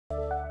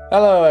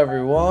Hello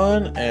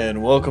everyone,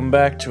 and welcome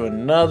back to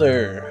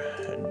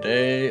another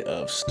day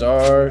of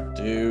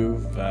Stardew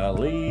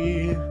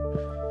Valley.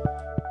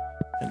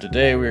 And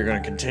today we are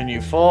going to continue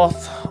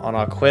forth on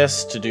our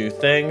quest to do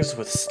things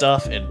with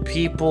stuff and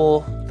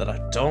people that I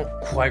don't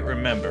quite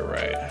remember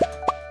right.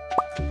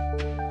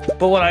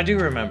 But what I do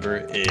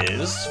remember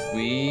is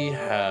we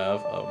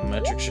have a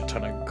metric shit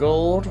ton of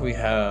gold, we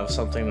have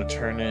something to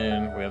turn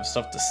in, we have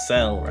stuff to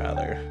sell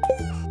rather.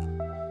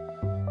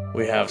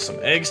 We have some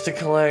eggs to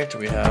collect,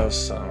 we have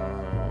some...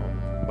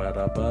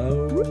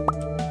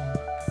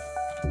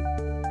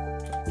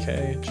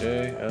 K,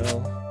 J,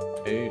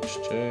 L, H,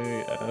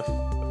 J, F,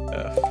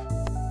 F. I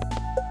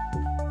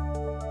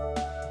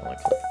want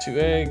to collect 2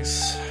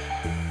 eggs.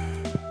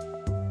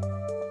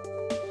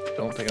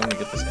 Don't think I'm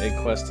gonna get this egg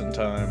quest in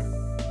time.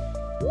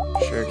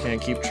 Sure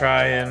can't keep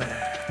trying.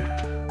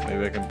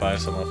 Maybe I can buy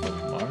some off of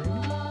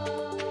Marnie?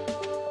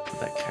 Did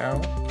that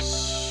count? I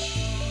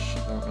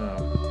don't know.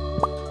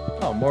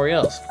 Oh,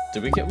 Moriels.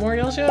 Did we get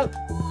Moriels yet?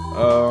 I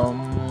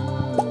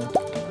don't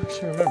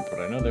actually remember, but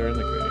I know they're in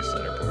the community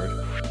center board.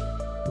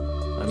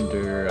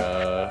 Under,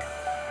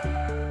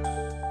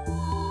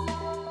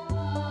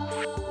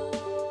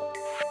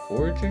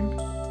 foraging?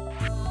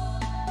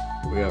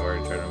 We have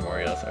already turned in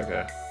Moriels.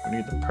 Okay. We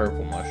need the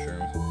purple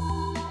mushroom.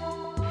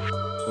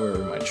 Or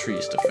my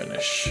trees to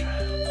finish.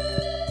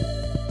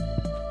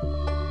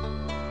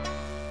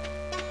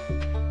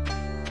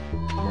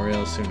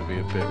 Moriels seem to be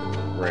a bit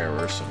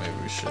rarer, so maybe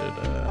we should,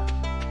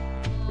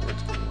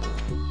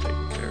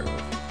 take care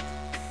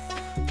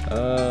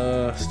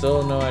of.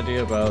 Still no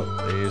idea about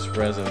these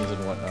resins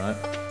and whatnot.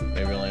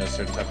 Maybe only a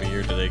certain type of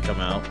year do they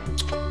come out.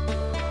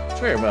 It's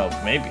very well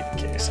maybe the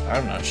case.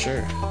 I'm not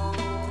sure.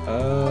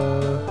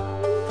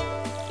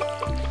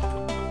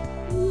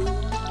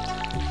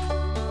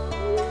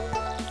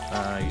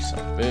 You son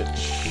of a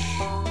bitch.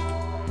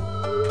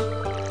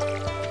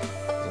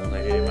 Doesn't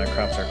think any of my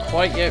crops are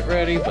quite yet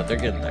ready, but they're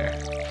getting there.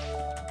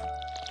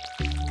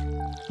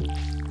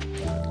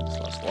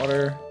 Less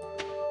water.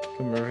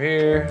 Come over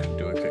here,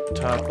 do a quick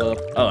top up.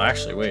 Oh,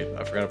 actually, wait,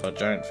 I forgot about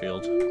giant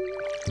field.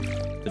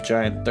 The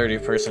giant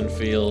 30-person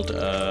field,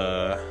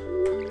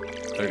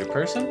 30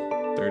 person?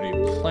 30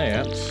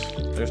 plants.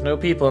 There's no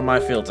people in my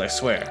fields, I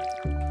swear.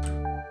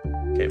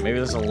 Okay, maybe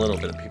there's a little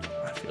bit of people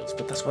in my fields,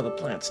 but that's why the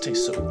plants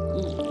taste so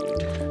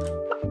good.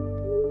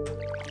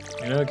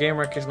 You know, game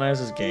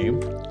recognizes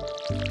game.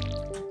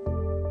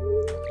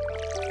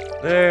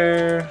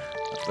 There,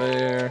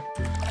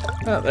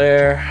 not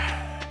there.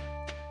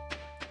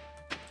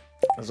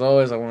 As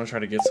always, I want to try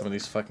to get some of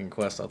these fucking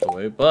quests out the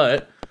way,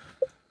 but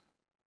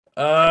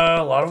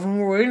a lot of them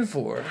we're waiting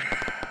for.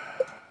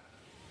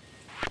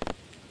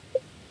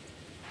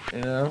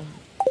 You know,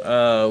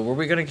 were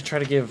we gonna try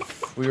to give?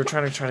 We were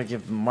trying to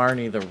give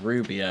Marnie the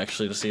ruby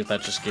actually to see if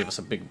that just gave us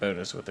a big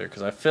bonus with her,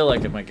 because I feel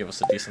like it might give us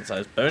a decent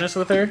sized bonus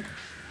with her.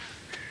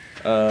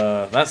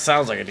 That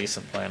sounds like a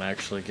decent plan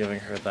actually, giving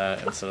her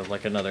that instead of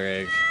like another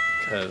egg.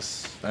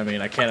 Because I mean,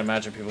 I can't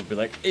imagine people would be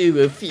like, "Ooh,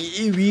 a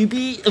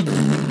ruby."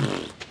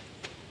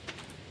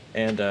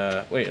 And,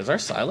 wait, is our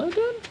silo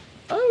done?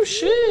 Oh,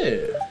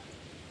 shit!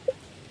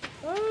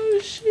 Oh,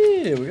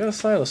 shit! We got a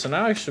silo, so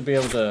now I should be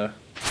able to...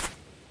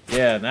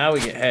 Yeah, now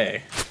we get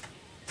hay.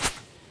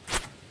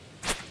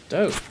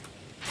 Dope.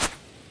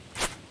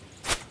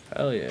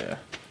 Hell yeah.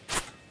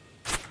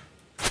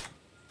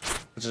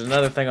 Which is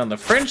another thing on the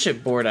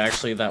friendship board,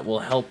 actually, that will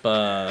help,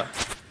 help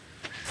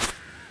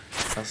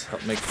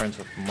make friends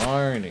with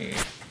Marnie.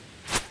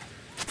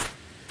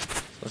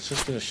 Let's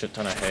just get a shit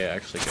ton of hay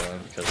actually going,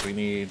 because we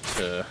need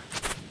to...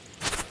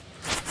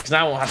 Because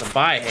now I won't have to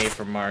buy hay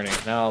from Marnie.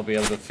 Now I'll be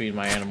able to feed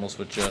my animals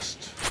with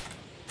just...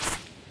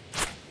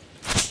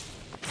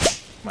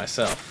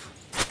 myself.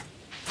 So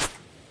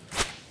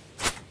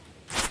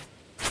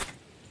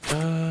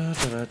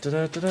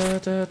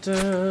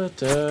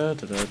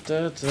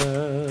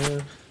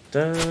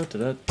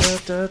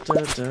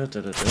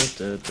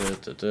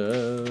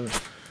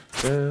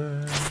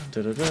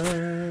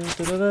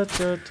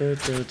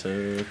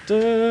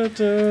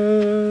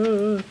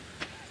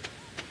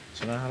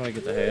now how do I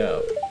get the hay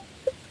out?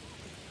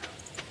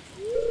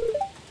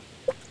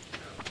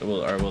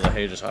 Or will the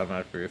hay just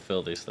automatically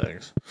refill these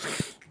things?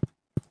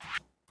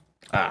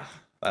 Ah,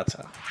 that's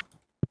how.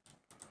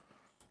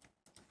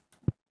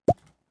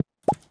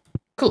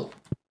 Cool.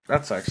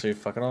 That's actually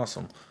fucking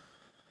awesome.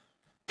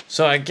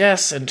 So I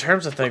guess in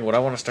terms of thing, what I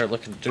want to start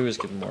looking to do is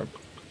get more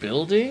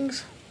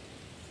buildings.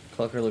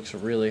 Clucker looks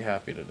really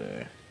happy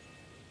today.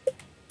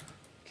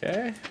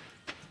 Okay.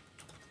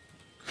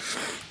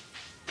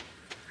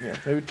 Yeah,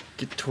 maybe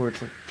get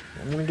towards like,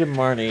 I'm gonna give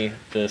Marnie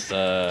this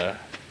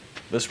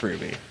this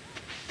ruby.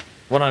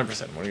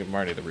 100% I'm gonna give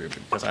Marnie the ruby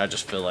because I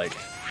just feel like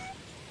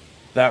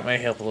that may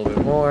help a little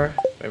bit more.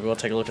 Maybe we'll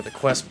take a look at the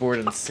quest board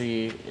and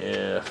see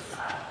if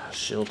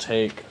she'll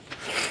take...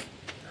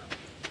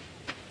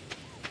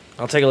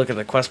 I'll take a look at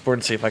the quest board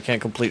and see if I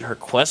can't complete her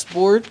quest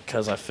board,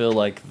 because I feel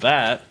like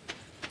that...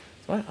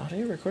 Is my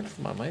audio recording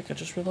from my mic? I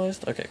just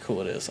realized? Okay,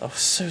 cool, it is. I was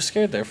so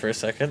scared there for a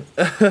second.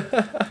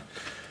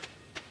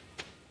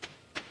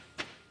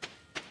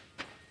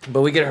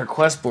 But we get her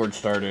quest board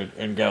started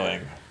and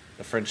going.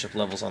 The friendship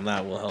levels on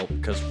that will help,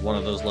 because one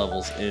of those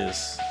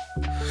is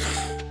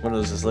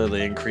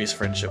literally increased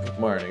friendship with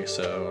Marnie,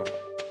 so,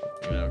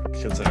 you know,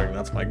 considering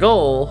that's my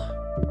goal,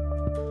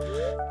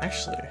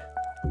 actually,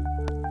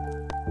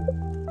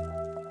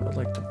 I would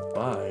like to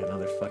buy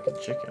another fucking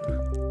chicken.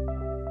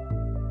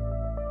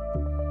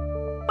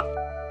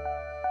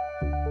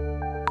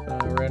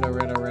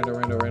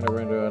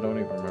 Rando, I don't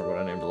even remember what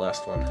I named the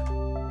last one.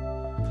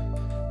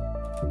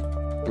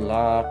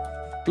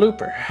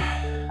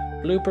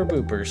 Blooper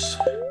boopers.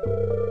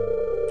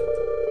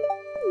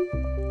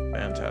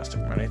 Fantastic,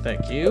 Marnie,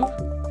 thank you.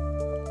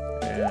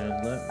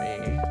 And let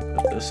me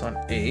put this on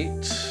 8.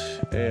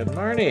 And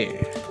Marnie,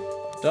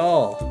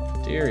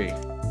 doll, dearie,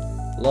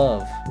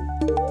 love.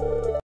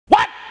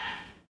 What?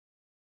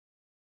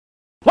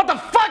 What the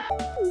fuck?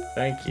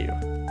 Thank you.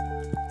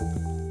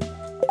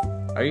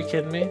 Are you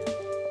kidding me?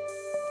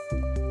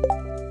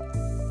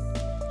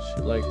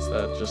 She likes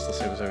that just the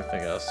same as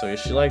everything else. So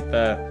she liked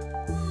that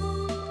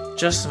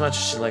just as much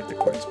as she liked the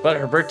quartz. But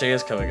her birthday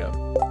is coming up.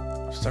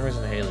 For some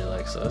reason, Haley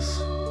likes this.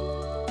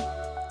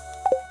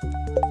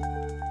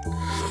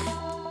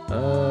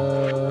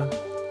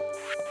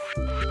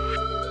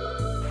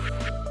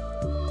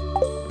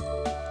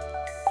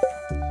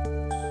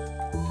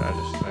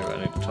 Maybe I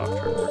need to talk to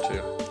her more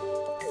too.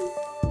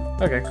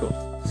 Okay, cool.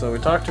 So we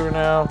talked to her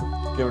now,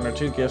 giving her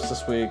 2 gifts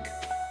this week.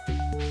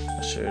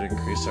 That should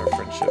increase our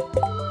friendship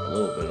a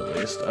little bit at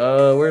least.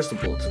 Where's the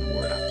bulletin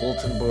board?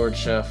 Bulletin board,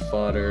 chef,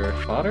 fodder.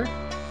 Fodder?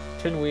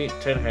 10 wheat,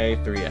 10 hay,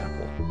 3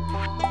 apple.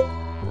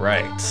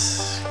 Right.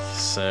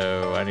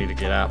 So I need to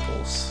get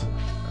apples.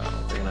 I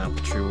don't think an apple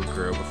tree will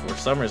grow before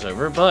summer's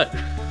over, but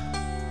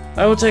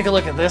I will take a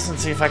look at this and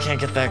see if I can't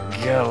get that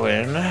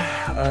going.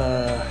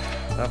 I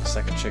have a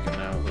second chicken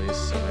now at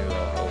least, so maybe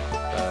that'll help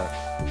with that.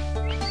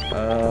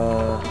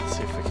 Let's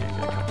see if we can't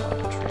get a couple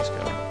apple trees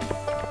going.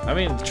 I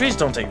mean, the trees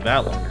don't take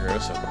that long to grow,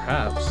 so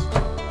perhaps.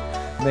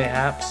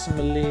 Mayhaps,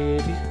 my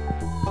lady.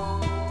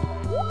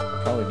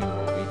 Probably need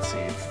more wheat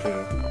seeds,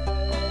 too.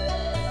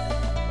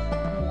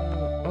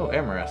 Oh,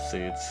 amaranth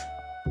seeds.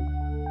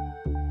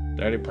 Did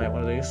I already plant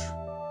one of these?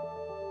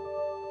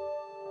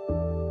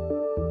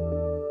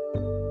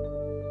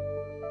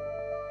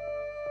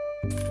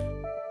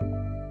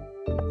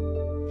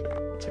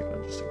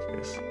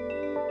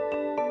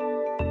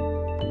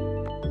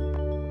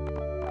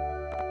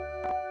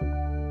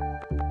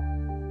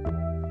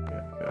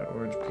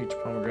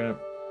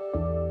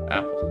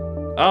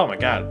 Oh my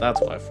god,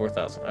 that's why,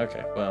 4,000.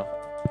 Okay, well.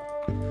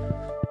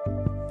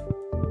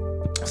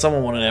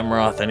 Someone wanted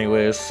Emeroth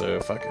anyways, so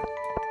fuck it.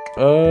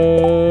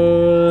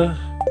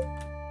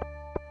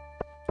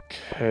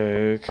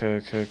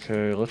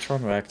 Okay. Let's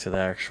run back to the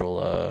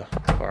actual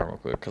farm real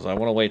quick, because I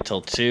want to wait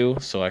till 2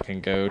 so I can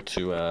go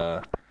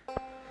to,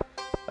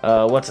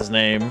 what's his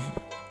name?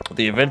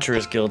 The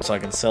Adventurers Guild, so I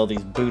can sell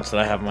these boots that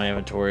I have in my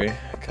inventory,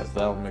 because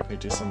that'll make me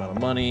do some amount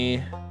of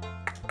money.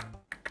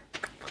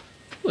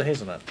 Ooh, a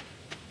hazelnut.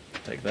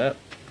 Take that.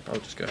 I'll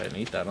just go ahead and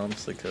eat that,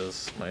 honestly,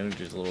 because my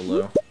energy's a little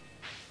low.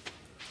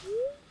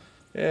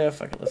 Yeah,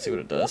 fuck it. Let's see what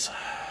it does.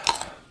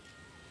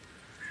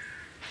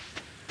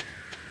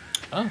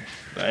 Oh,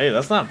 hey,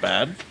 that's not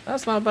bad.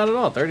 That's not bad at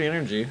all. 30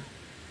 energy.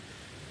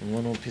 And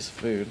 1 little piece of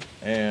food.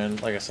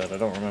 And, like I said, I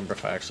don't remember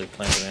if I actually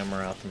planted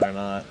amaranth or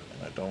not.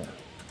 And I don't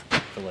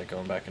feel like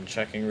going back and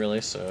checking,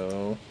 really,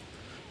 so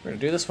we're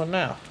going to do this one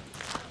now.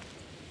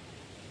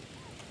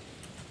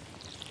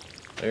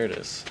 There it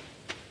is.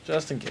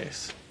 Just in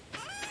case.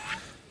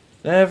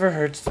 Never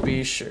hurts to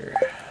be sure.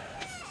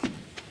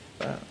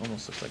 That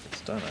almost looks like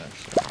it's done,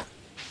 actually.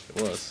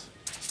 It was.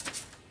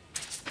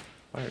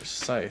 Requires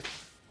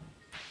scythe.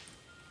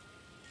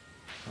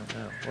 Oh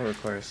no, what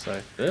requires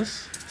scythe?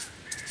 This?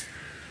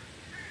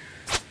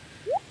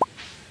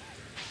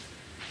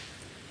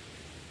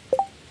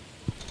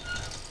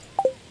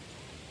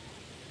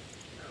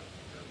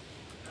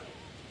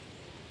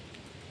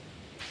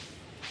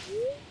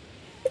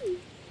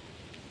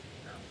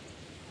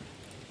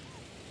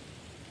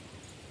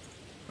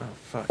 Oh,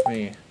 fuck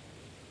me.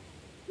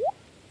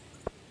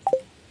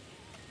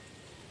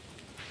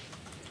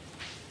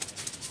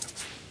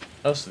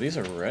 Oh, so these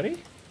are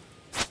ready?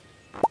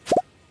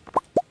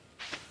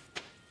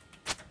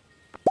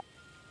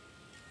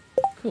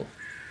 Cool.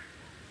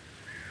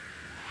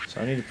 So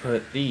I need to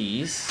put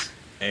these,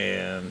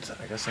 and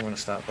I guess I'm gonna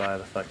stop by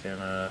the fucking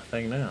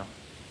thing now.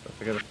 So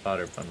if I get a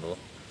fodder bundle,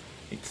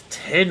 it's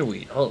 10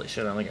 wheat. Holy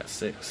shit, I only got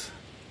 6.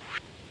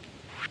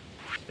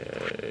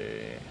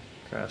 Okay,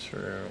 grass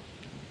root.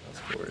 That's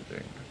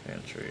foraging.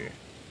 Pantry.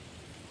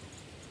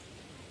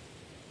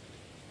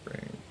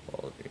 Spring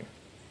quality.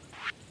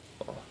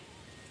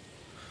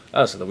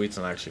 Oh, so the wheat's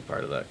not actually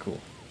part of that. Cool.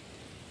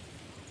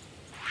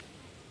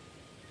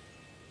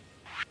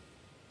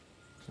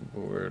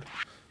 Board,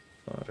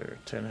 fodder,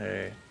 10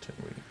 hay, 10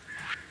 wheat.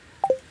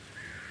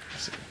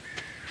 Let's see.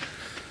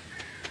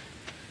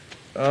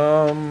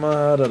 I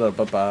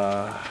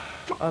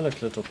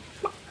like little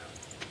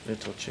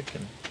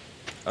chicken.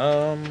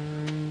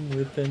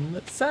 Within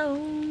the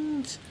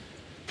sound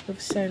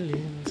of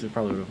silence. It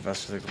probably would have been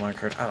faster to take the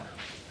minecart. I don't know.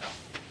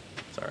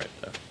 It's alright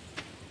though.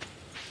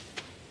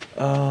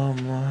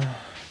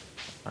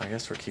 I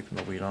guess we're keeping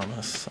the wheat on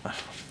us. I don't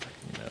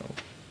fucking know.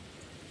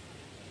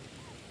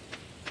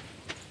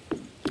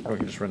 Oh, we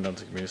can just run down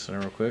to the community center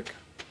real quick.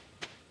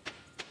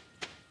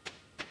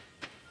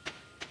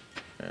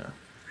 Yeah.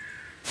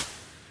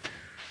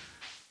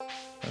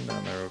 Run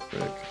down there real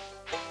quick.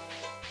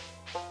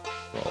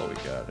 All we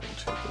got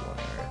into the one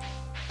area.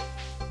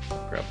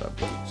 Grab that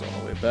boots on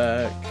the way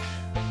back.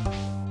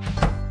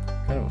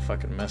 Kind of a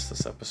fucking mess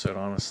this episode,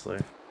 honestly.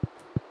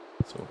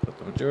 So we'll put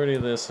the majority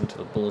of this into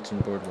the bulletin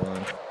board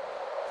one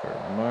for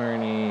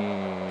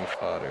Marnie,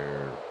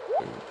 fodder,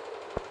 food.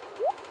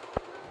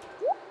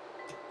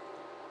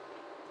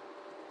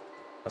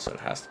 Also, it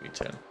has to be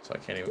 10, so I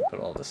can't even put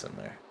all this in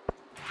there.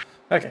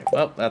 Okay,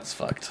 well, that's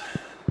fucked.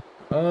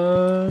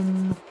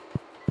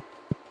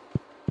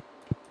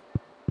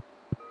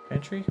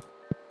 Pantry?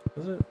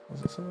 Was it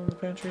something in the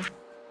pantry?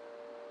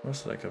 What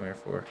else did I come here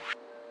for?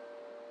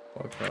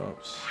 Fall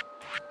crops.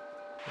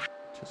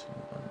 Purchasing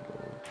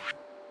bundle.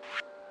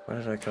 Why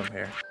did I come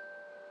here?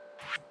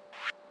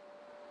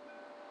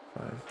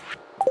 5.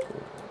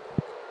 Cool.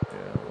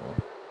 Yeah, well, I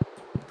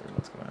don't think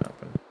that's gonna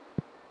happen.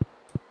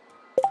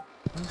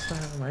 What else do I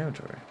have in my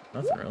inventory?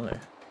 Nothing really.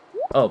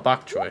 Oh,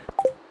 bok choy.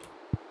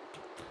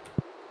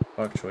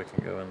 Bok choy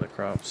can go in the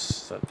crops.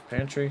 Is that the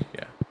pantry?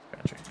 Yeah,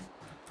 pantry.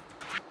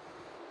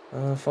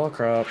 Fall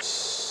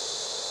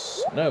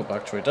crops. No,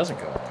 bok choy doesn't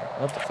go in there.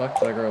 What the fuck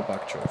did I grow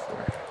bok choy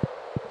for?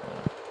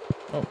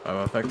 Oh,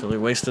 I've effectively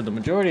wasted the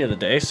majority of the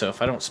day, so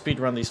if I don't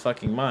speedrun these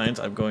fucking mines,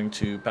 I'm going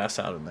to pass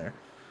out in there.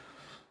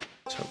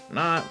 Let's hope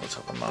not. Let's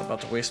hope I'm not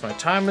about to waste my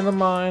time in the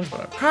mines,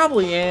 but I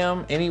probably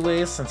am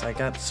anyways, since I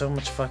got so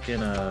much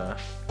fucking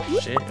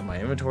shit in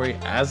my inventory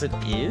as it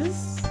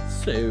is.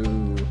 So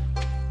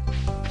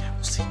yeah,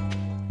 we'll see.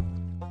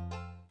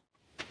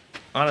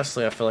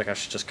 Honestly, I feel like I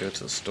should just go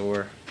to the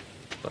store,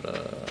 but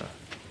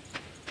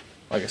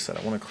like I said,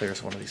 I want to clear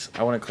some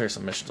I want to clear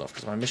some missions off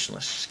because my mission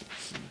list is just getting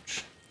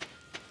huge.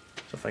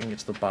 So if I can get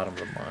to the bottom of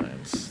the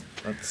mines,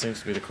 that seems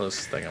to be the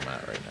closest thing I'm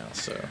at right now.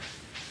 So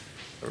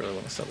I really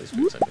want to sell these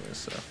boots anyways.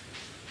 So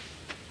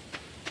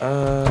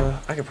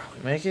I could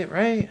probably make it,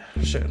 right?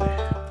 Should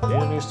I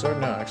need a new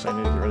sword? No, actually, I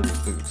need to get rid of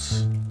these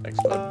boots. Thanks,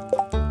 bud.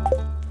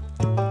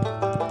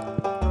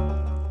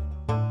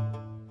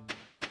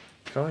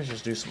 Could always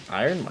just do some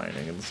iron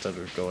mining instead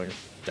of going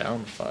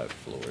down 5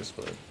 floors,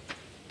 but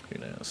who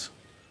knows?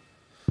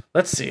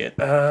 Let's see it.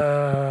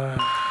 Because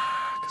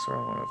we're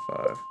on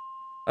 105.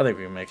 I think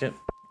we can make it.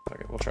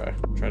 Okay, we'll try.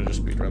 Try to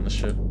just speedrun this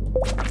shit.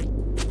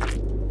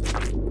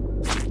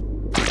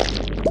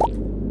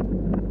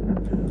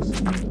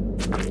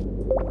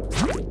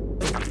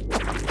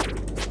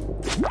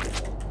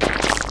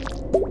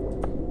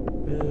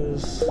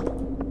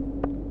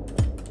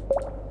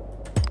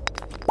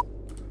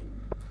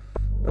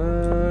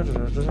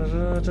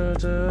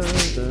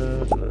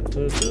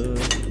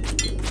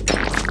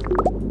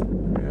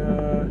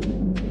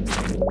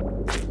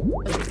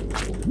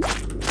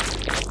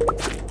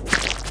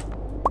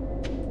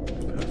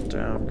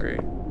 Down,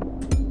 great.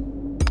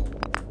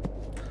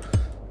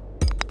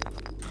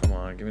 Come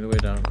on, give me the way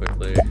down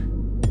quickly.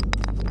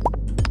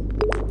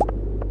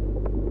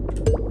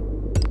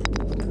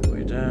 Give me the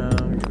way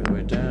down, give me the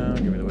way down,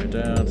 give me the way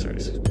down. It's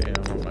already 6 p.m.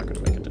 I'm not gonna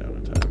make it down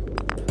in time.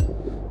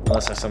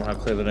 Unless I somehow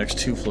clear the next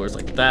 2 floors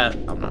like that,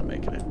 I'm not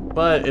making it.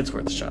 But it's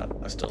worth a shot,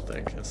 I still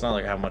think. It's not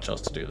like I have much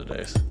else to do the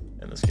days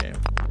in this game.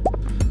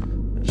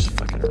 Just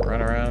fucking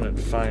run around and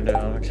find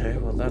out. Okay,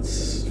 well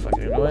that's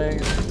fucking annoying.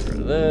 Get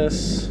rid of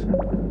this.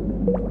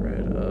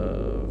 Rid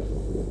of... I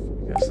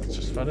guess that's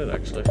just about it,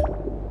 actually.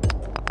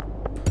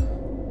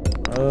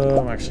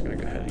 I'm actually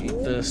gonna go ahead and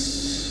eat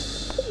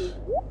this.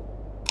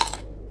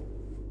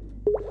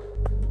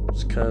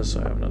 Just because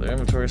I have another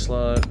inventory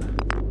slot.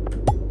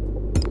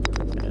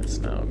 And it's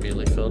now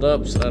immediately filled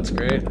up, so that's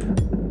great.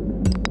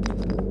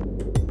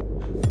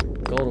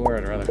 Gold ore,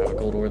 I'd rather have a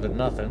gold ore than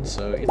nothing,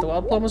 so eat the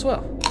wild plum as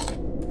well.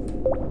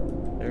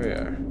 There we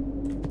are.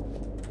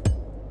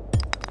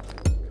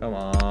 Come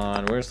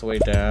on, where's the way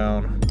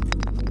down?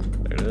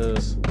 There it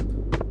is.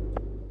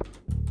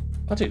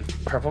 Oh, dude,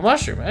 purple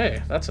mushroom.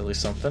 Hey, that's at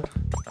least something.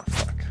 Oh,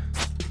 fuck.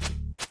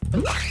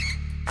 Why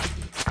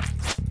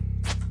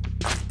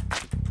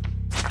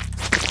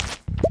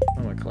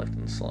am I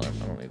collecting the slime?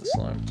 I don't need the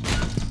slime.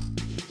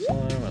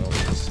 Slime, I don't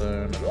need the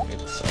stone. I don't need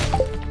the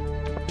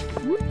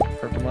slime.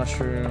 Purple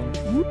mushroom.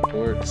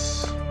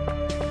 Quartz.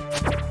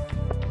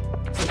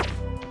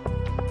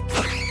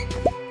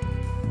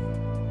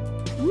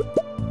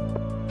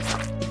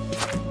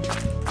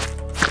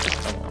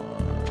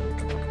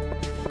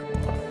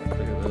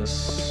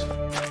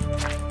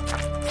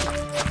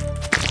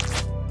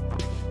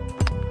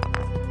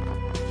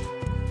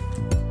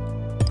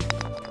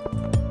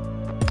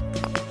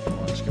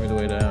 Give me the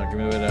way down, give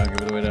me the way down, give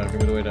me the way down, give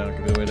me the way down,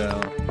 give me the way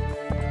down.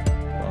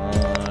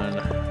 Come on.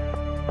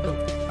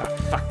 Ah,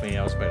 fuck me,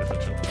 I was paying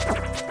attention.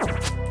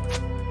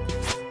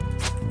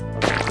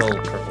 That's a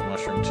gold purple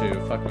mushroom too,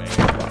 fuck me.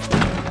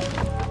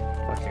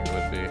 Fucking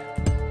would be.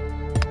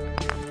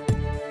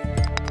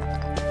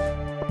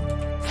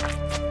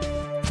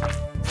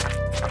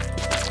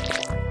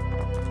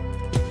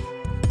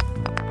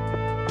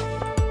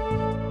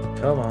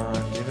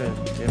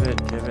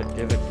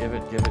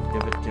 it, give it,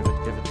 give it, give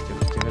it, give it,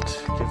 give it, give it.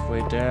 Give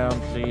way down,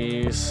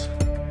 please.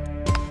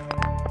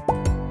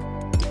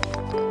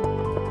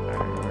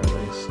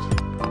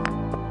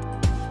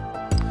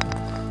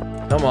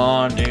 Come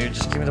on, dude.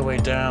 Just give me the way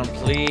down,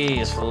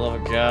 please, for the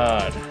love of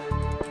God.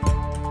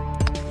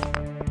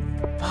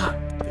 Fuck,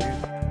 dude.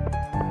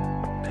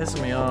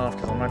 Pissing me off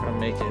because I'm not gonna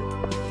make it.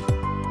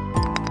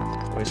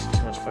 Wasting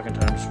too much fucking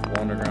time just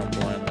wandering around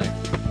blindly.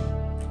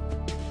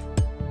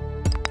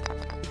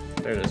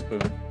 There it is, boom.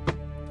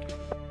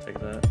 Take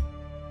that.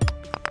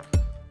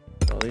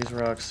 All these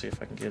rocks, see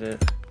if I can get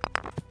it.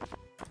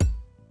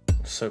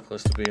 I'm so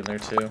close to being there,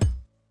 too.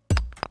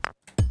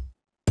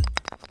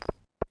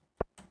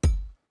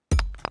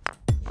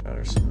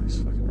 Shatter some of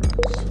these fucking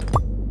rocks.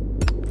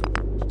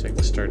 Just take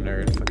the starting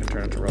area and fucking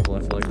turn it to rubble.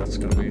 I feel like that's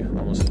gonna be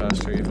almost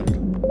faster, even.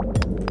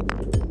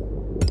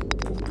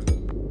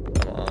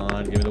 Come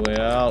on, give me the way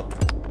out.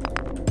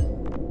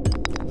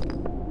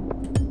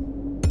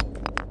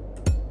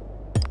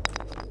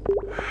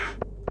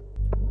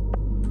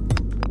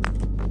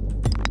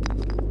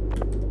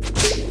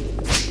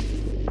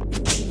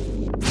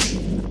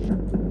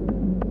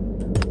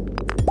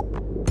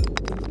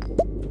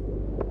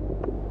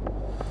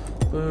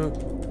 Boop,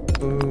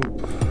 boop,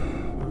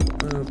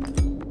 boop.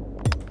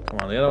 Come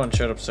on, the other one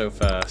showed up so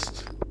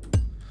fast.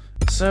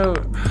 So,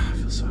 I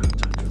feel so out of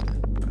touch with it.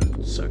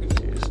 I'm so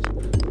confused. I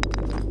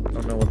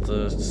don't know what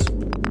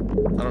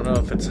I don't know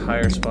if it's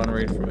higher spawn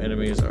rate from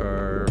enemies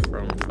or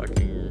from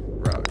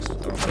fucking rocks. I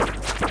don't know.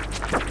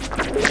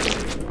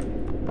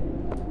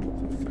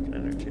 Fucking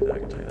energy, that I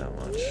can tell you that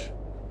much.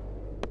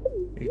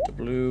 Eat the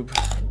bloob.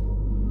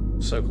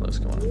 So close,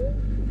 come on. I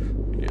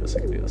can do this, I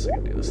can do this, I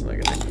can do this, and I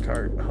can take the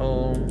cart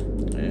home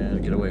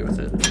and get away with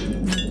it.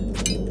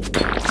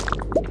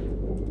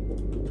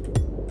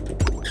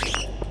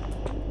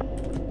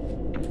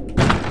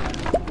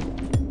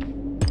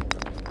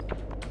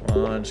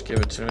 Come on, just give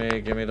it to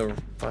me. Give me the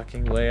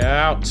fucking way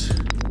out.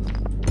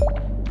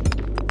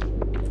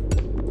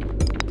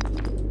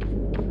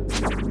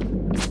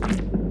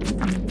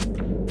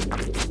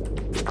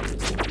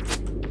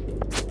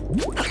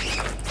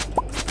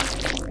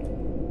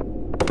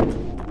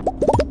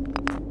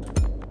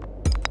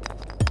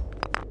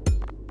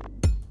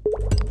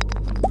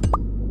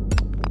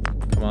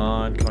 Come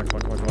on, come on, come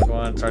on, come on, come on, come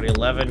on. It's already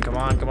 11. Come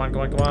on, come on,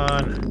 come on, come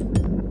on.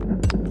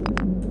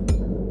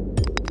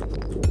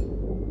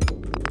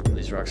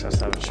 These rocks has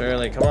to have it.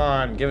 Surely, come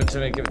on. Give it to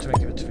me, give it to me,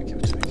 give it to me, give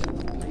it to me.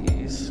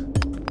 Please.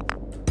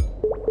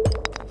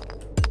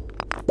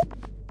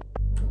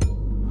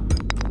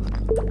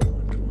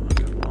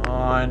 Come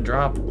on,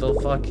 drop the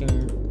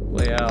fucking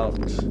way out.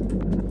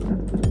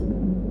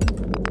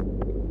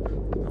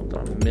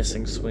 I'm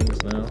missing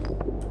swings now.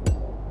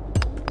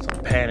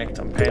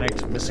 I'm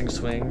panicked, missing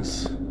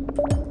swings.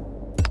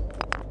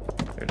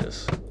 There it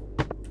is.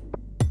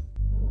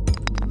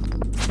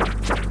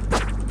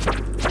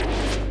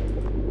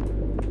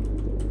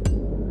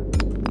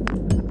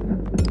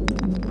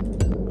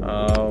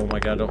 Oh my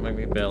god, don't make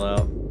me bail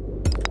out. I'm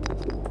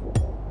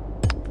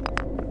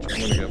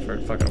gonna go for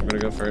it. Fuck it, I'm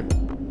gonna go for it.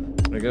 I'm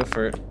gonna go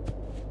for it.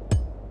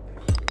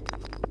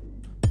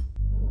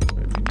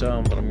 Might be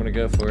dumb, but I'm gonna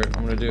go for it.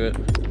 I'm gonna do it.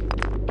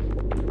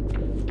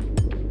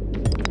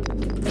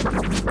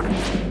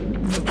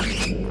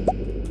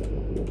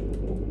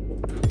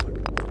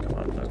 Come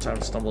on, no time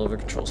to stumble over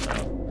controls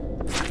now.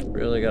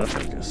 Really gotta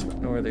focus.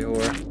 Ignore the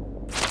ore.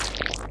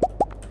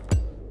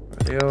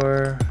 Ignore the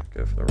ore.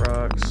 Go for the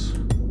rocks.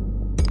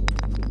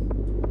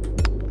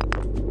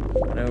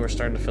 I know we're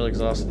starting to feel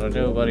exhausted. I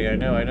know, buddy. I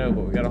know,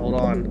 but we gotta hold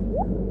on.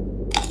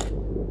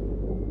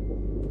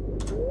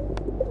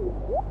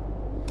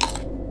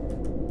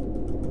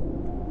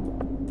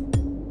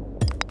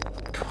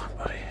 Come on,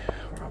 buddy.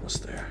 We're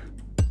almost there.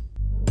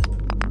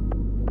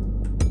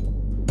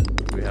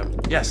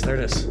 Yes, there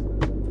it is.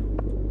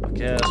 Fuck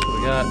yes, what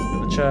we got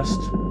in the chest?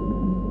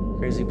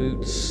 Crazy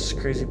boots.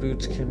 Crazy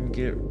boots can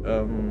get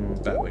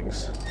bat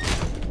wings.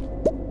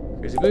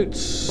 Crazy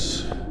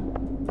boots.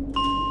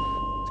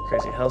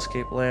 Crazy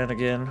hellscape land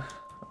again.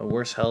 A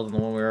worse hell than the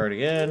one we were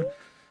already in.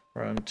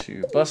 Run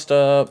to bus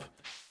stop.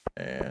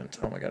 And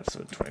oh my god, it's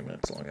a 20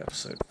 minutes long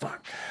episode.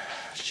 Fuck.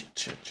 Shit.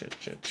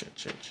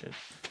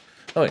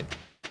 Oh wait.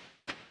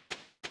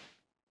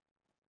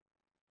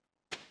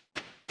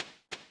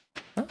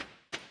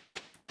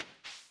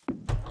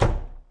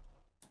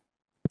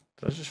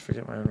 Did I just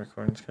forget my own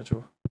recording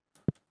schedule?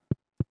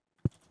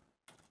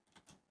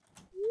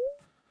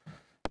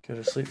 Go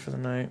to sleep for the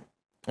night.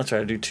 I'll try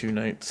to do 2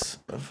 nights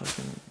of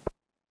fucking...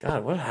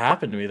 God, what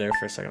happened to me there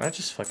for a second? I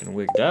just fucking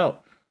wigged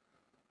out.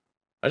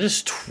 I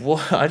just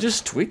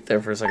tweaked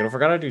there for a second. I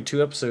forgot I do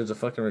 2 episodes of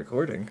fucking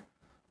recording.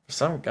 For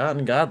some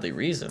ungodly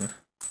reason.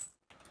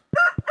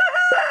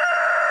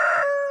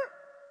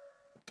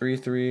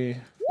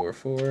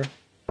 3344.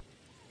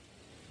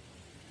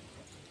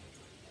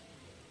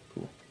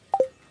 Cool.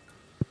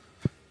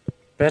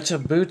 Better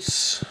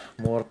boots,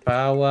 more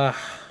power.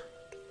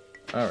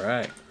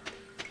 Alright.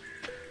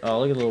 Oh,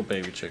 look at the little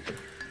baby chicken.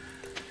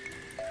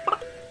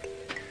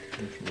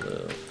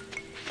 Love.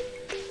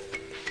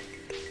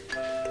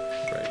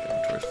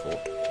 useful.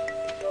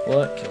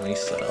 What can we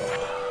sell?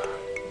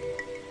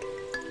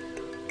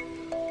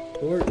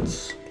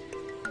 Quartz.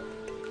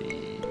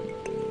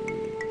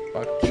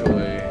 Bok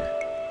choy.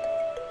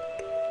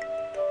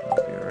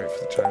 That'll be alright for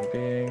the time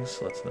being.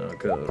 So let's now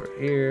go over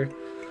here.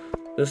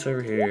 This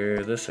over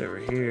here. This over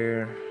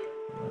here.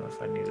 I don't know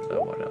if I needed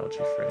that white algae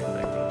for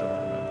anything, but I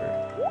don't remember.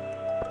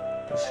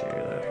 This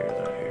here, that here,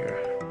 that here.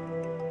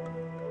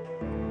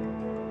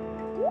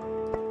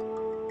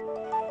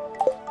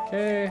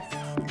 Okay.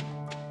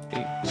 8.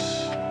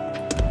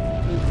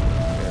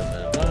 And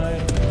then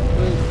 9.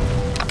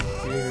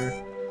 Here.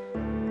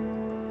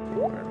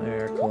 Ore in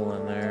there, coal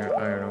in there,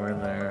 iron ore in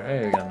there.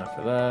 Hey, we got enough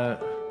for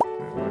that.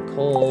 More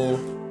coal.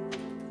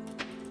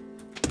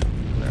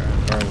 Iron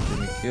ore will do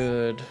me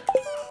good.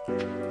 What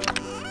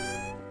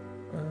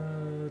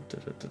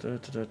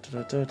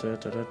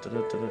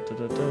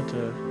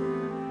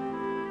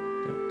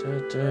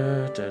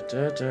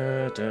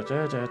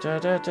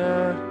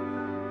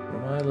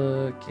am I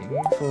looking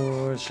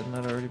for? Shouldn't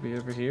that already be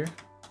over here?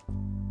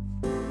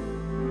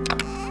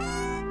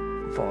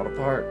 Falling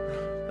apart.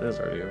 It is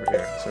already over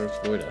here. So it's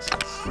void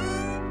essence.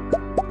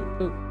 Boop,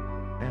 boop.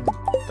 And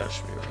that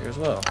should be over here as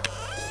well.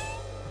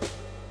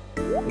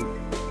 Boop.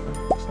 No,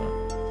 it's not.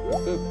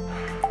 Boop,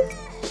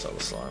 boop. Sell the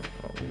slime.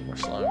 I don't need more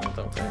slime, I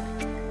don't think.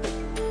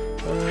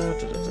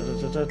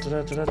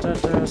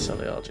 Sell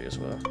the algae as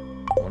well.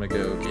 I want to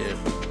go get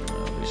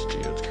these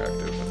geodes cracked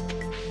open.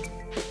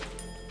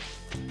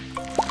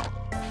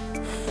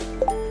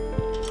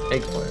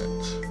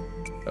 Eggplant.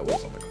 That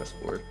was on the quest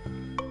board.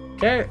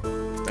 Okay.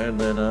 And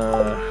then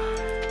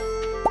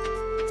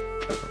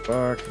pepper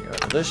bark can go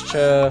into this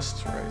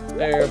chest right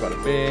there, bada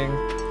bing.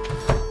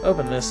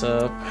 Open this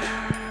up.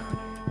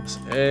 This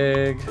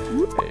egg.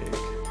 Egg.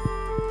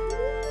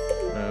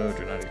 No,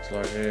 do not eat the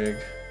large egg.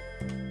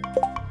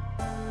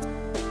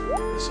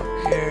 This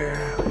over here.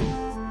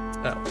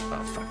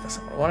 Oh fuck, that's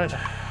not what I wanted. I'm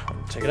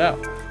gonna take it out.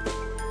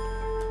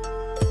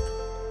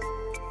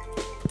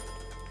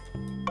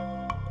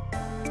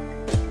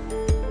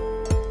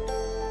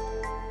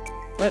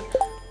 What?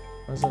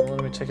 Why is it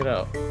letting me take it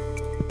out?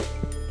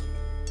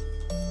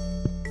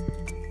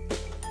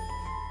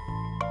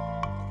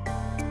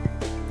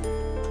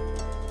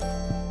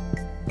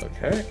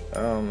 Okay,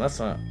 that's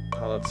not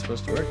how that's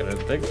supposed to work, I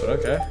didn't think, but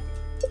okay.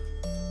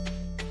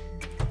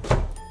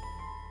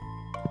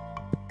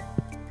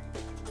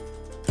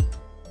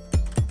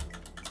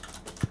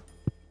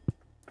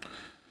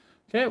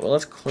 Okay, well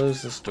let's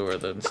close this door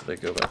then so they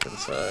go back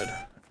inside,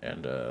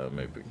 and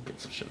maybe we can get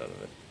some shit out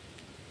of it.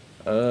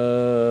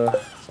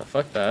 So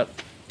fuck that.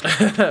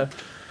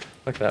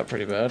 Fuck that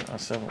pretty bad. I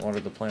still haven't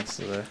watered the plants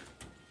today.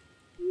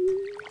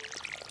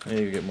 I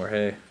need to get more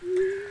hay.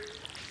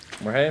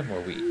 More hay?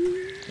 More wheat.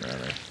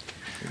 Rather.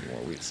 Need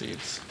more wheat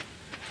seeds.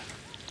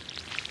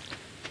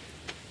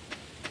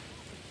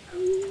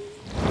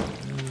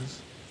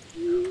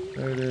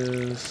 There it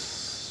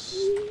is.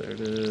 There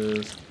it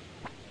is.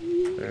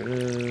 There it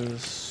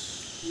is.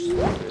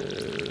 There it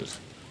is.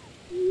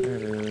 There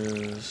it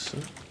is.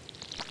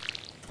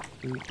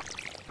 Boop.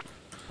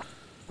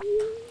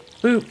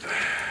 Boop!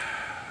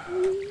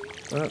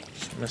 Oh,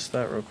 just missed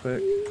that real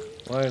quick.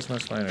 Why is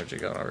most of my energy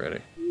gone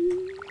already?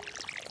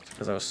 It's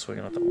because I was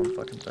swinging at that one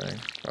fucking thing,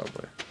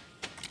 probably.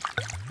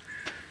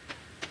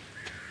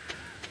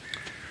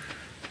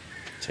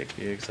 Take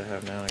the eggs I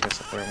have now, and I guess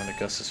I'll throw them into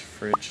Gus's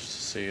fridge just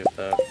to see if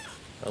that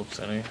helps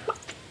any.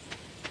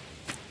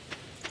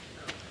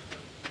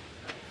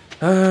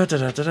 Hey,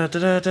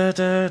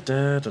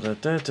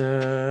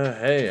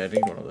 I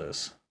need one of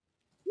those.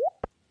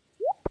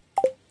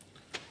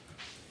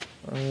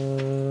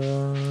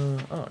 Oh,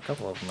 a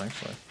couple of them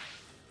actually.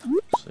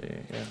 Let's see,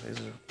 yeah, these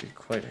would be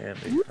quite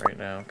handy right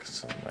now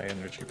because of my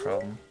energy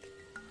problem.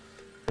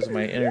 Because of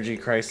my energy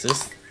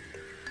crisis.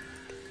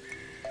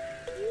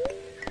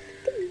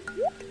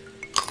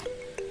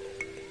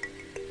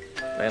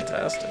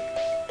 Fantastic.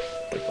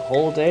 Like the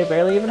whole day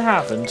barely even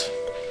happened.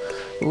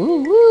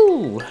 Woo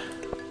woo!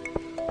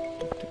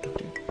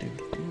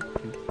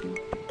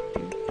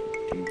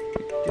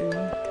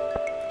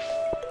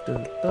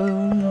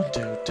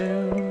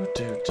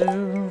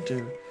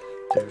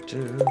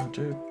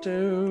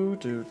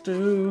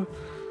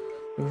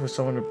 For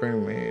someone to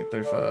bring me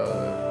 35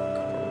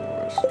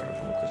 cores.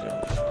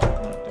 I'm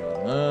not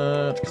doing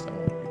that because I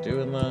won't be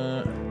doing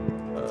that.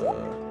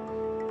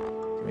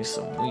 Give me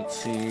some wheat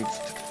seeds.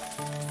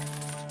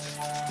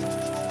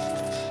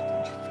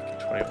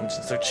 20 of them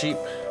since they're cheap.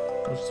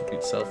 How much does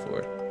wheat sell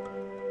for?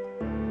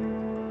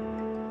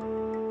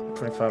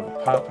 25 a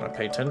pop, and I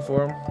pay 10 for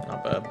them.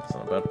 Not bad. It's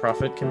not a bad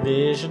profit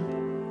conversion.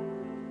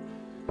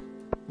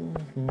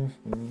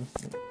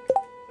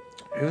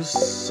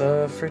 Whose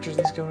fridge are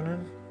these going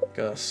in?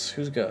 Gus.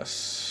 Who's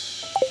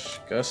Gus?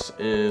 Gus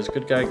is...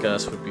 Good guy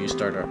Gus would be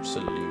Stardew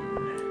Saloon.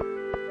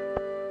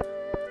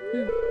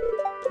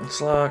 It's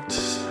locked.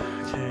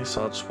 Okay,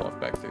 so I'll just walk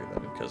back through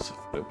then, because if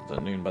it opens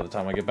at noon, by the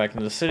time I get back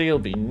into the city, it'll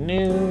be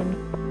noon.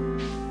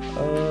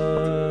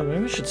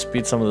 Maybe I should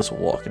speed some of this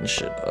walking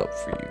shit up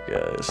for you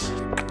guys.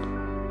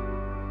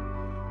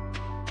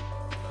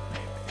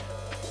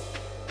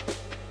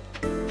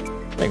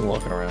 think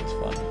walking around is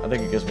fun. I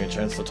think it gives me a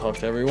chance to talk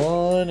to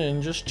everyone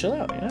and just chill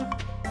out, you know?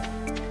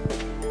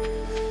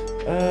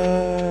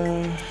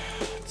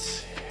 Let's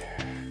see here.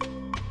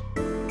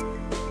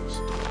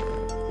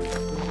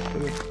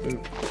 Boop,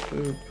 boop,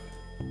 boop.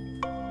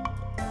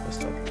 Let's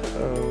up the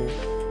hoe.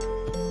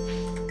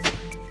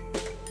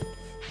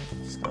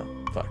 It's not.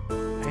 Fuck. I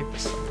hate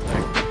this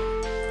thing.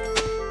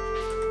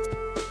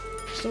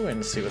 I'm still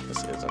waiting to see what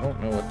this is. I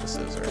don't know what this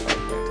is or if I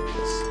planted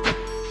this.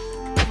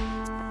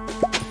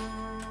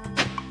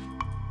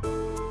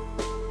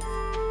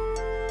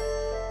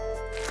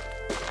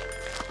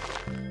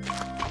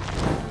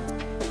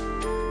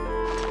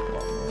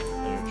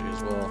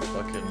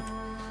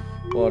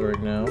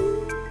 Watering now.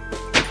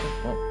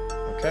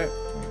 Oh, okay.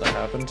 That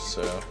happened,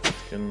 so you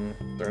can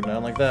burn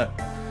down like that.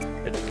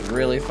 It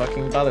really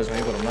fucking bothers me,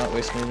 but I'm not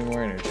wasting any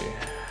more energy.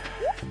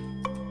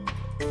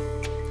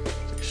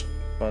 It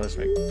bothers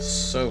me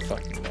so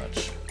fucking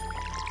much.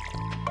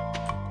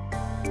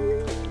 I'm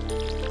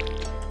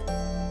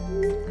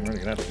really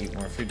gonna have to eat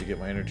more food to get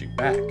my energy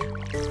back.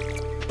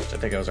 Which I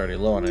think I was already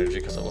low on energy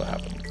because of what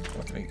happened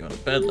with me going to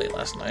bed late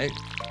last night.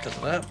 Because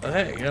of that, but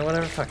hey, you know,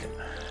 whatever, fuck it.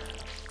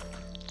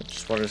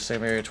 Just water the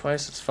same area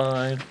twice, it's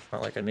fine.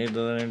 Not like I need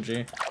that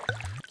energy.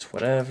 It's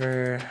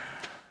whatever.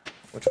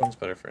 Which one's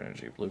better for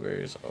energy?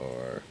 Blueberries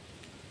or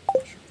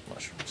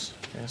mushrooms?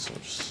 Yeah, so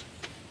we'll just...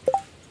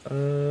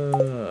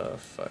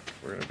 fuck.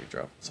 We're gonna be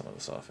dropping some of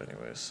this off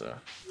anyway, so...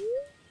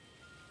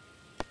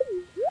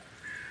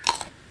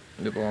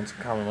 Nibble on some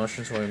common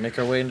mushrooms while we make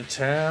our way into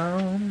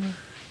town.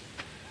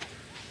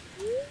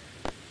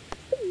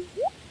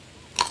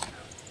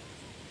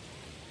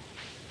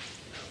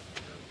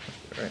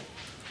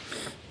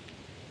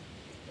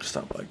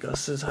 Stop by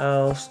Gus's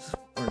house,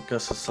 or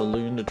Gus's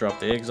saloon to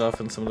drop the eggs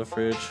off in some of the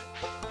fridge.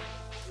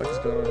 What the fuck is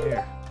going on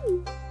here?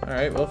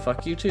 Alright, well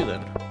fuck you too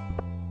then.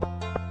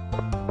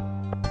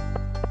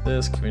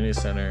 This community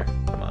center,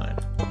 mine.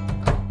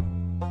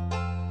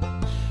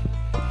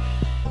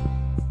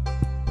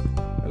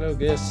 Hello,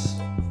 Gus.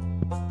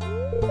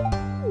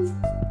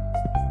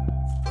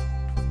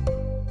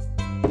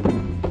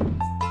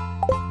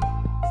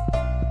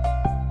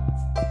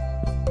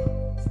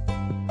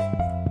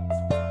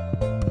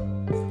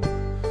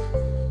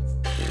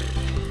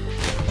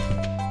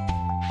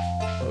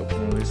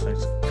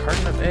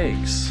 Carton of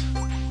eggs.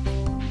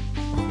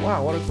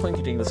 Wow, what a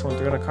clinky ding. This one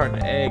threw out a carton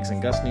of eggs,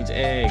 and Gus needs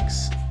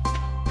eggs.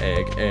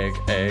 Egg, egg,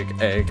 egg,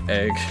 egg,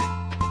 egg.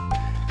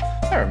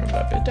 I remember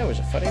that bit. That was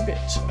a funny bit.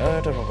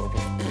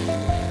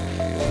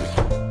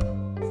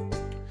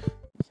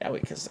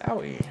 Yowie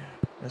kazowie,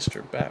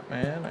 Mr.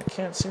 Batman. I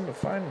can't seem to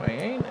find my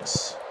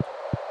anus.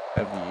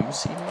 Have you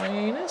seen my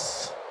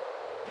anus?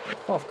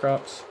 Cloth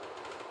crops.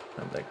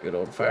 And that good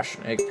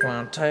old-fashioned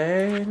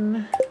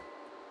eggplantain.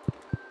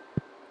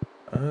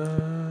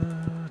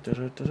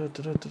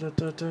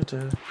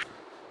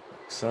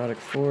 Exotic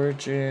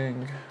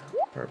foraging,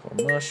 purple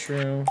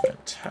mushroom,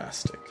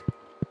 fantastic.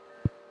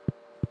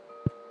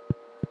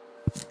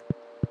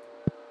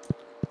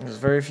 There's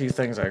very few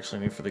things I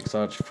actually need for the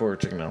exotic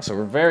foraging now, so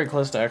we're very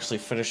close to actually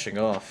finishing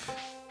off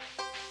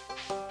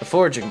the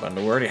foraging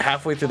bundle. We're already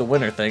halfway through the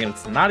winter thing, and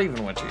it's not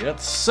even winter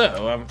yet,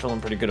 so I'm feeling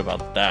pretty good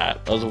about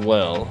that as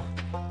well.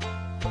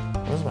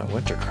 What is my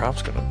winter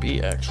crops gonna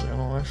be, actually? I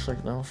don't actually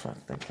know if I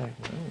think I know.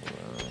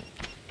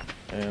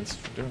 And it's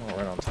doing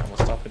alright on time.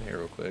 Let's stop in here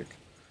real quick.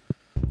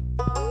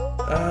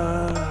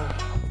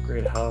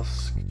 Upgrade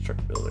house,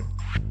 construct building.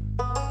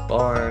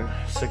 Barn,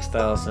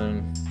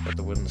 6,000. Got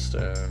the wooden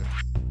stone.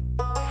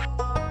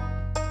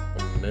 A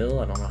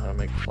mill, I don't know how to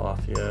make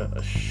cloth yet.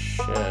 A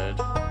shed.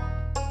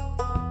 Not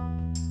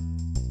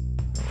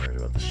worried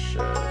about the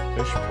shed.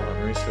 Fish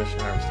pond, research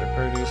and harvest their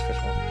produce. Fish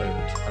won't play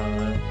over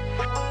time.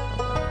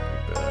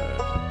 Not bad.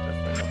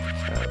 Definitely not the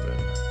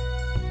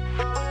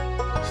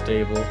cabin.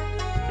 Stable.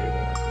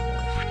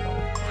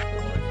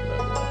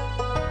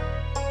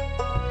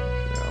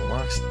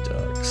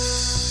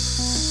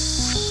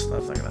 Ducks.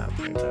 That's not gonna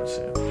happen anytime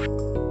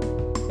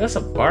soon. I guess a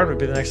barn would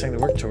be the next thing to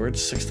work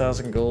towards.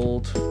 6,000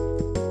 gold.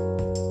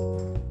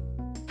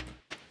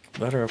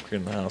 Better upgrade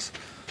in the house.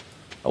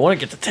 I want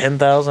to get to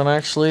 10,000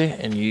 actually,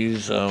 and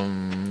use I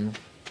want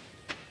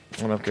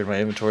to upgrade my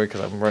inventory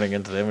because I'm running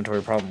into the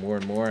inventory problem more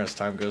and more as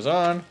time goes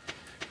on.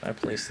 I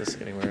place this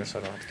anywhere so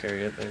I don't have to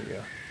carry it. There you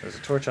go. There's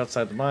a torch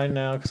outside the mine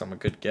now because I'm a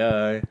good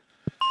guy.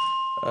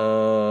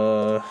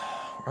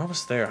 We're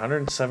almost there.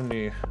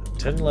 170,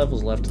 10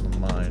 levels left in the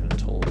mine in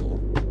total.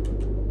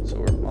 So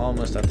we're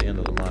almost at the end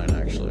of the mine,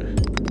 actually.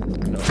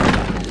 No,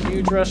 not a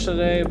huge rush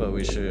today, but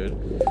we should.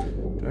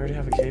 Do I already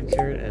have a cave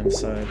carrot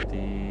inside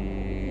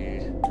the...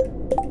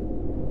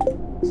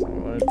 That's not what I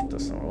wanted.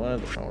 That's not what I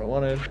wanted. That's not what I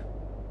wanted.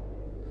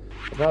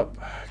 Up.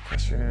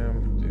 Quest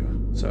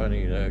room. So I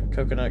need a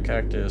coconut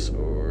cactus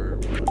or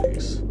one of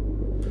these.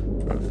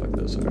 What the fuck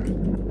those are?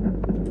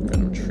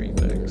 Random tree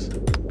things.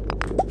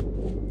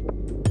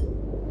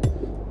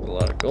 A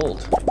lot of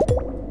gold.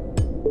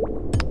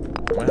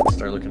 I might have to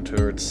start looking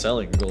towards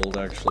selling gold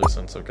actually,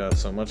 since I've got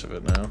so much of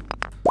it now.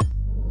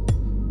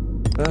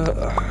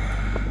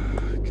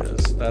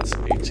 because that's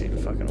 18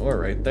 fucking ore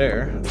right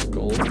there. That's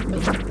gold. It's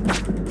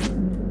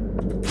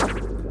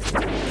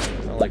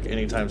not like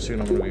anytime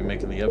soon I'm going to be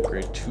making the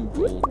upgrade to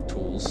gold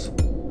tools.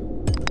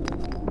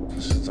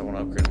 Since I want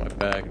to upgrade my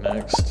bag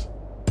next.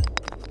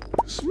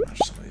 Smash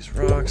some of these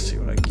rocks, see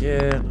what I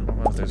get. I don't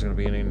know if there's going to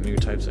be any new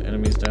types of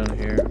enemies down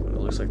here, but it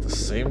looks like the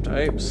same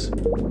types. I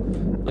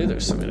believe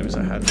there's some enemies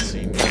I hadn't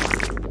seen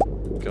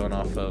going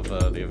off of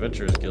the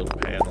Adventurers Guild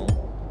panel.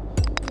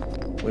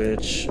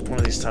 Which, one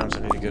of these times I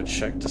need to go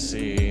check to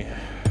see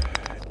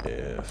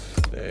if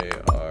they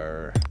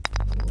are...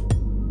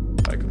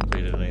 if I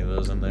completed any of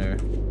those in there.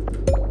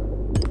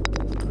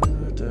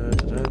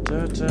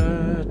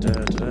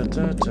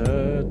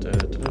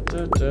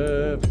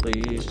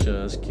 Please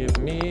just give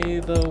me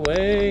the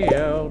way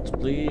out,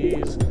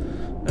 please.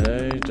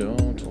 I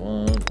don't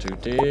want to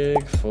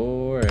dig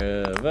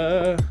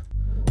forever.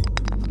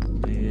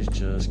 Please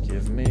just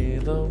give me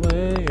the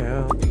way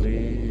out,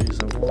 please.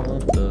 I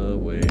want the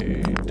way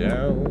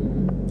down.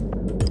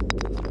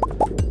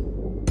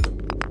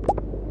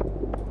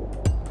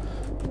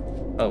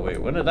 Oh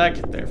wait, when did I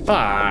get there?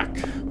 Fuck!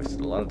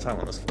 Wasted a lot of time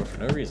on this floor for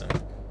no reason.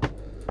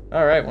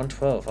 Alright,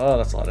 112. Oh,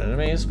 that's a lot of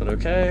enemies, but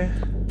okay.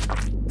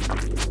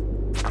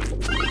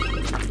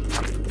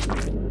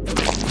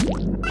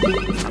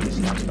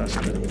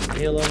 Faster than you can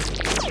heal him.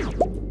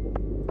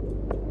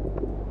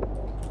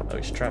 Oh,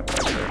 he's trapped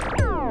back there.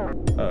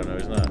 Oh, no,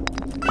 he's not.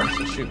 He's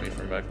gonna shoot me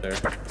from back there.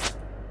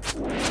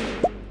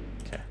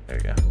 Okay, there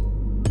you go.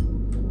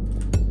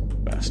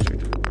 Bastard.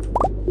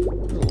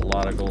 There's a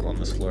lot of gold on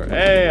this floor.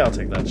 Hey, I'll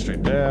take that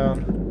straight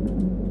down.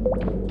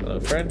 Hello,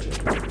 friend.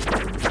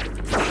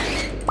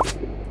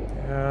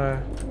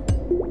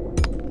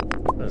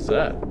 What is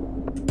that?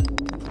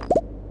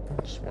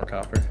 Just more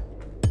copper.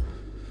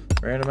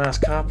 Random ass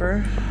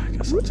copper. I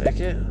guess I'll take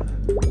it.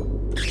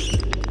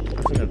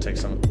 I'm gonna take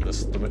some of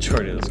this, the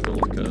majority of this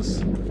gold, because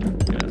you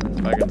know,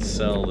 if I could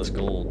sell this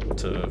gold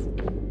to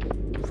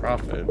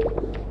profit,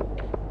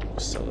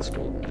 just sell this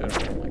gold in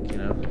general, like, you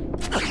know.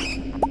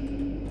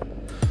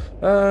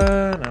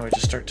 Now we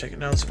just start taking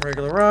down some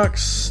regular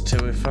rocks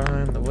till we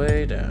find the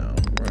way down.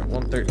 We're at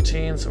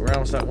 113, so we're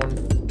almost at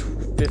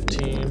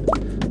 115.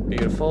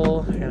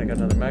 Beautiful. And I got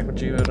another magma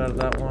geode out of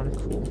that one.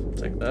 Cool.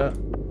 Take that.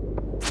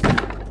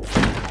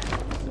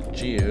 The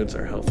geodes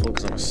are helpful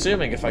because I'm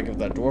assuming if I give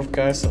that dwarf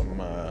guy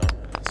some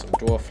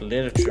dwarf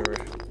literature,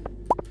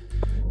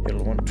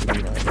 he'll want to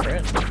be my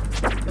friend.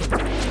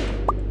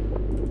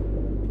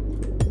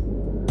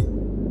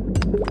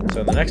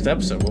 So in the next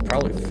episode, we'll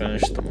probably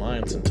finish the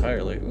mines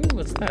entirely. Ooh,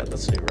 what's that?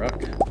 That's a new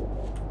rock.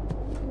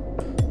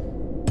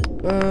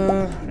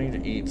 I need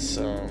to eat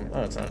some...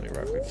 oh, it's not a new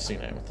rock. We've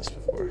seen amethyst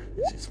before.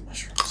 Let's eat some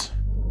mushrooms.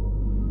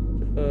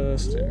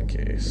 Just in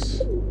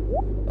case.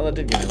 Oh, that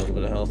did give me a little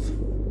bit of health.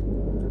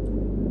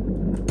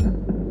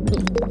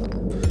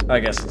 I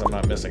guess since I'm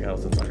not missing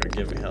health, it's not going to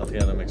give me health.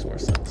 Yeah, that makes more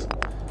sense.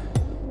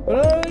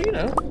 But, you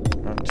know,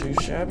 not too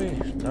shabby.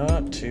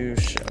 Not too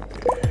shabby.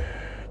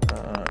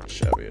 Not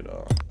shabby at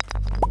all.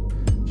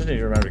 Just need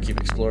to remember to keep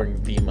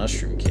exploring the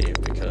mushroom cave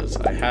because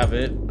I have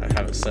it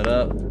set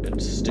up.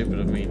 It's stupid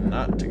of me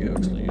not to go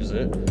use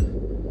it.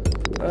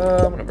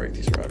 I'm gonna break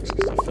these rocks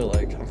because I feel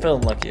like I'm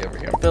feeling lucky over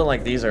here. I'm feeling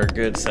like these are a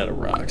good set of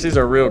rocks. These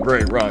are real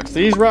great rocks.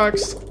 These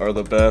rocks are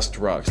the best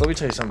rocks. Let me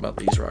tell you something about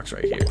these rocks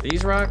right here.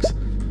 These rocks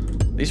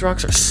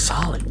are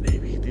solid,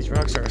 baby. These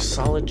rocks are a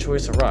solid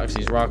choice of rocks.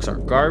 These rocks are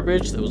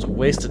garbage. It was a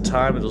waste of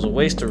time. It was a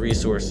waste of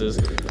resources.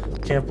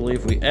 Can't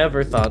believe we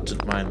ever thought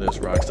to mine those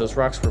rocks. Those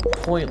rocks were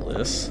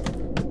pointless.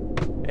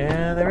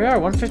 And there we are,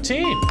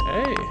 115.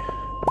 Hey,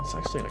 it's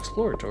actually an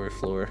exploratory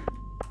floor.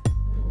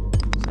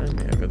 Send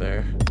me over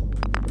there.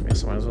 I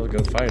guess I might as well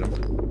go fight him.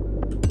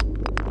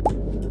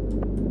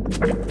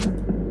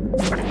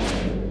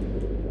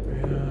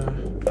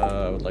 Yeah,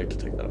 I would like to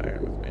take that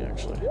iron with me,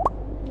 actually.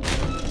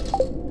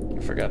 I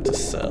forgot to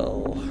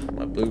sell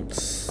my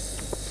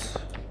boots.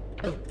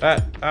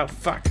 Oh,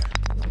 fuck.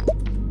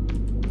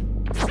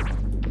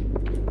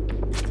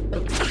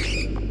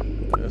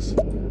 Yes.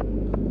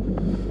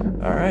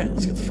 Alright,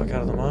 let's get the fuck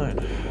out of the mine.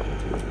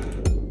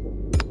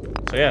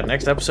 So yeah,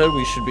 next episode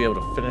we should be able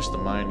to finish the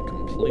mine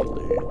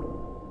completely.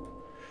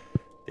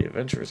 The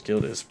Adventurers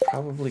Guild is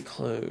probably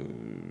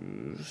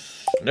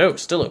closed. No,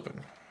 still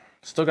open.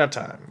 Still got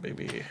time,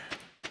 baby.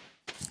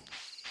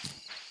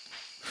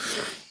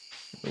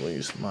 We'll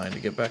use mine to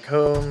get back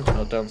home,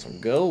 melt down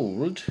some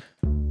gold.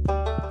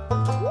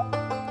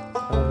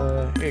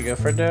 Here you go,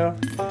 Fredo.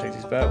 Take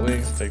these bat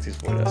wings, take these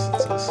void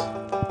essences.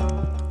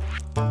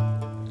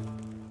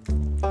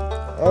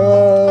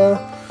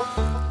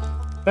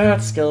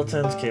 Bats,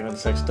 skeletons, cave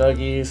insects,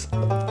 duggies,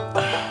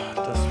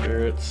 dust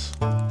spirits.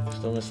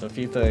 Still missing a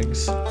few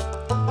things.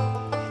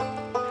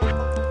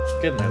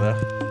 Getting there though.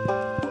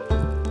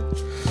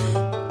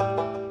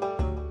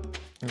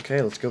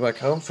 Okay, let's go back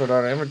home, sort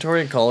out our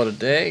inventory, and call it a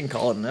day, and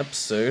call it an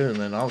episode, and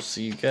then I'll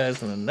see you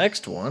guys in the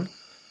next one,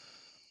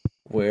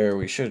 where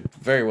we should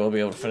very well be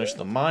able to finish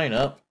the mine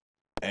up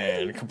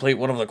and complete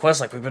one of the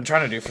quests like we've been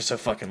trying to do for so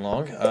fucking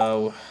long.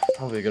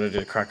 Probably gonna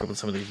do crack open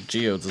some of these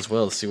geodes as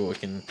well to see what we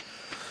can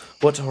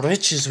what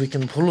riches we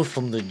can pull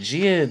from the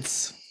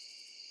geodes.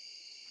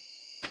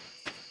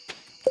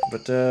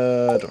 But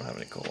I don't have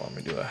any coal on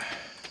me, do I?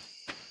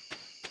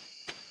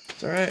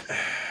 It's alright.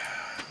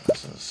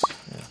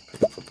 Yeah,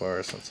 pick up the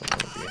bar since I'm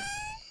gonna be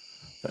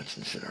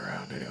fetching shit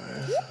around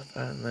anyways. Put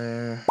that in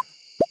there.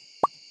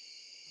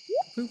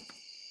 Boop.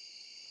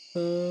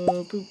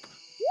 Boop.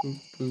 Boop,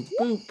 boop,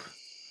 boop.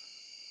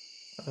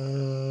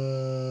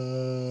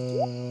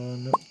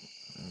 Nope.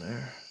 In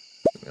there.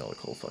 Give me all the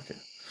coal, fuck it.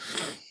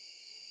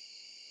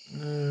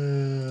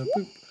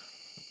 Boop.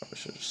 Probably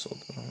should have just sold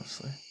that,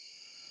 honestly.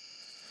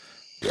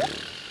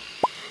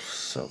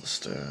 Sell the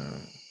stone.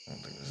 I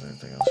don't think there's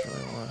anything else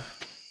really I want.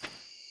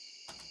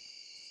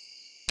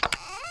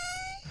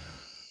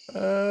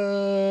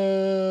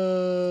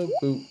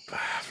 Boop.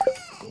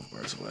 Gold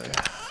bars away.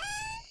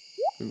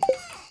 Boop.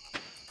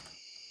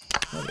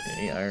 Not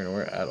any iron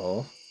ore at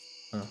all.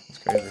 Oh, that's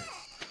crazy.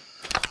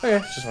 Okay,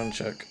 just want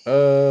to check.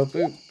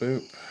 Boop,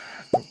 boop.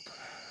 Nope.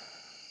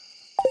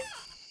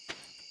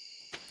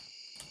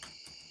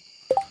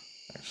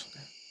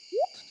 Actually,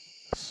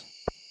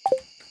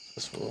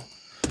 this will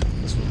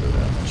go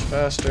down much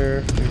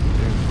faster. Doop,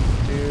 doop,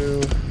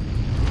 doop.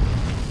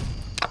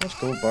 How much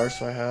gold bars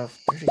do I have?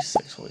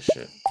 36. Holy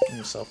shit! I'm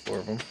gonna sell 4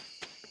 of them.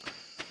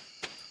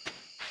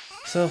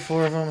 Sell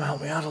 4 of them.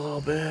 Help me out a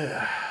little bit.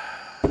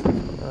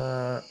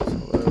 Sell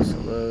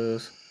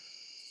those.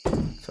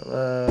 Sell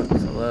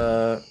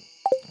that.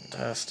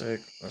 Fantastic.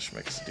 That should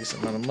make us a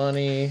decent amount of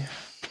money.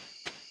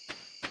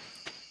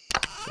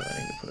 So I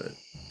need to put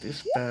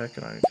this back,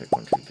 and I need to take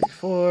 1, 2, 3,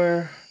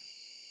 4.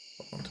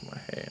 Put onto my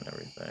hay and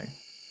everything.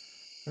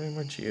 How many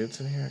more geodes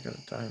in here? I got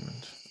a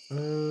diamond.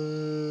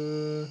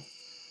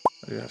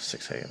 I do have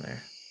 6 hay in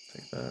there.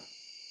 Take that.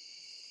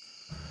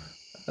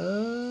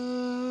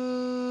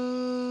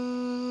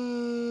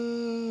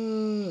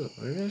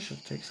 Maybe I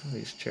should take some of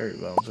these cherry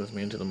bombs with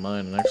me into the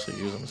mine and actually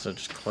use them instead of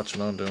just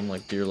clutching onto them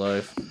like dear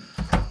life.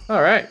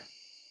 Alright.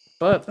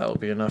 But that will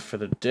be enough for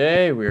the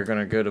day. We are going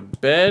to go to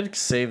bed,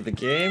 save the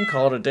game,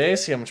 call it a day,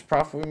 see how much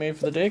profit we made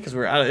for the day because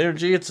we're out of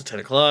energy. It's at 10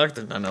 o'clock.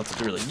 There's nothing else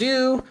to really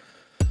do.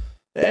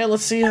 And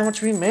let's see how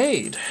much we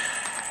made.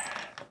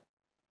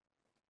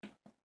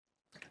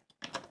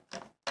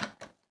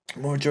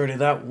 Majority of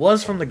that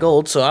was from the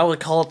gold, so I would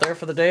call it there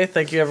for the day.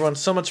 Thank you everyone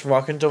so much for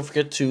watching. Don't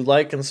forget to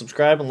like and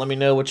subscribe and let me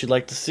know what you'd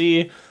like to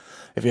see.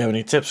 If you have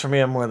any tips for me,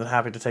 I'm more than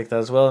happy to take that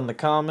as well in the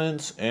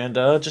comments. And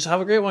just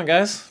have a great one,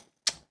 guys.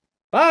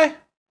 Bye!